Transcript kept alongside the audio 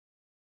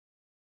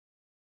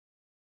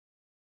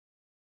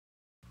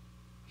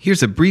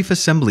Here's a brief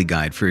assembly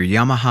guide for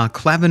your Yamaha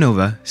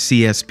Clavinova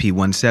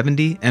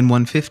CSP-170 and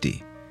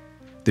 150.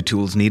 The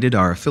tools needed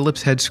are a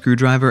Phillips head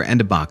screwdriver and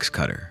a box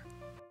cutter.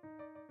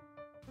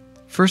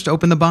 First,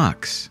 open the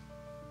box.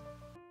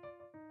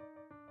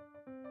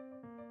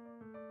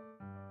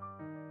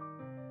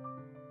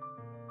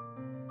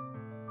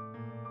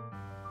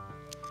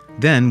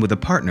 Then, with a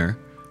partner,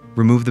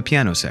 remove the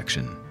piano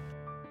section.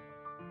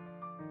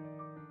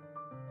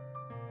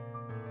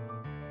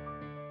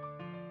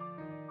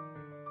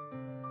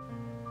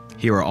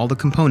 Here are all the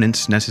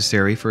components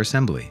necessary for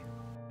assembly.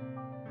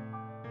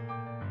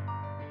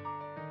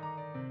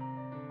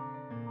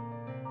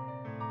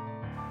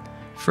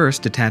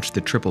 First, attach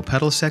the triple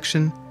pedal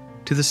section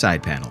to the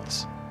side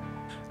panels.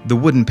 The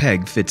wooden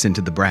peg fits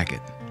into the bracket.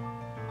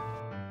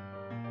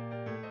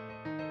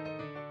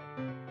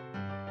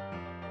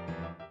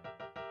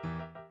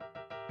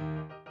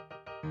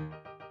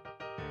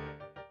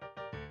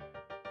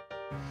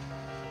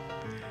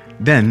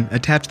 Then,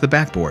 attach the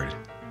backboard.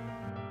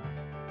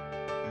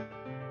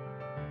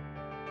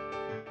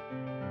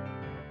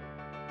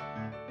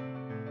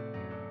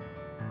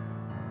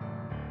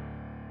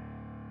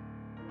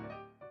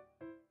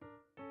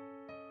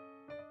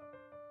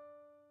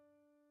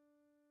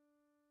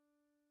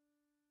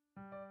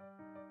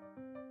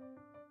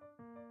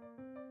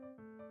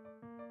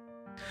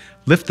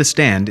 Lift the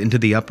stand into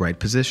the upright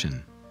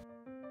position.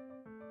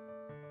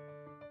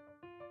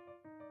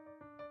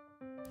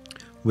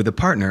 With a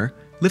partner,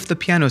 lift the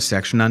piano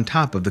section on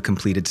top of the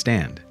completed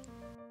stand.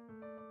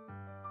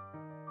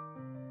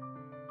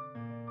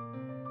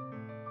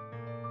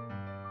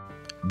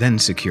 Then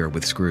secure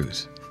with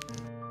screws.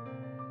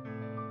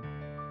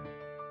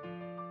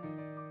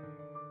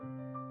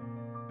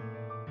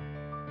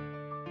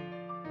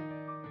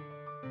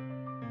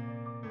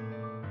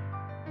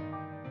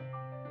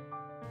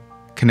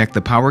 Connect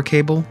the power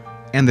cable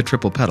and the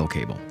triple pedal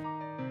cable.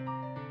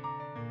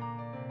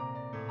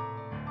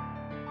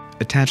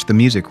 Attach the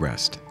music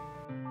rest.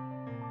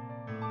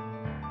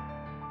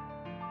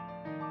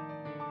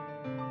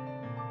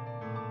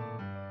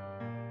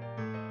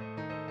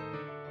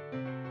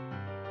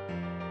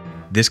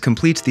 This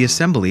completes the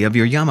assembly of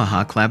your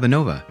Yamaha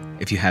Clavinova.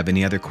 If you have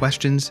any other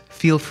questions,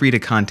 feel free to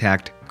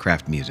contact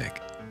Kraft Music.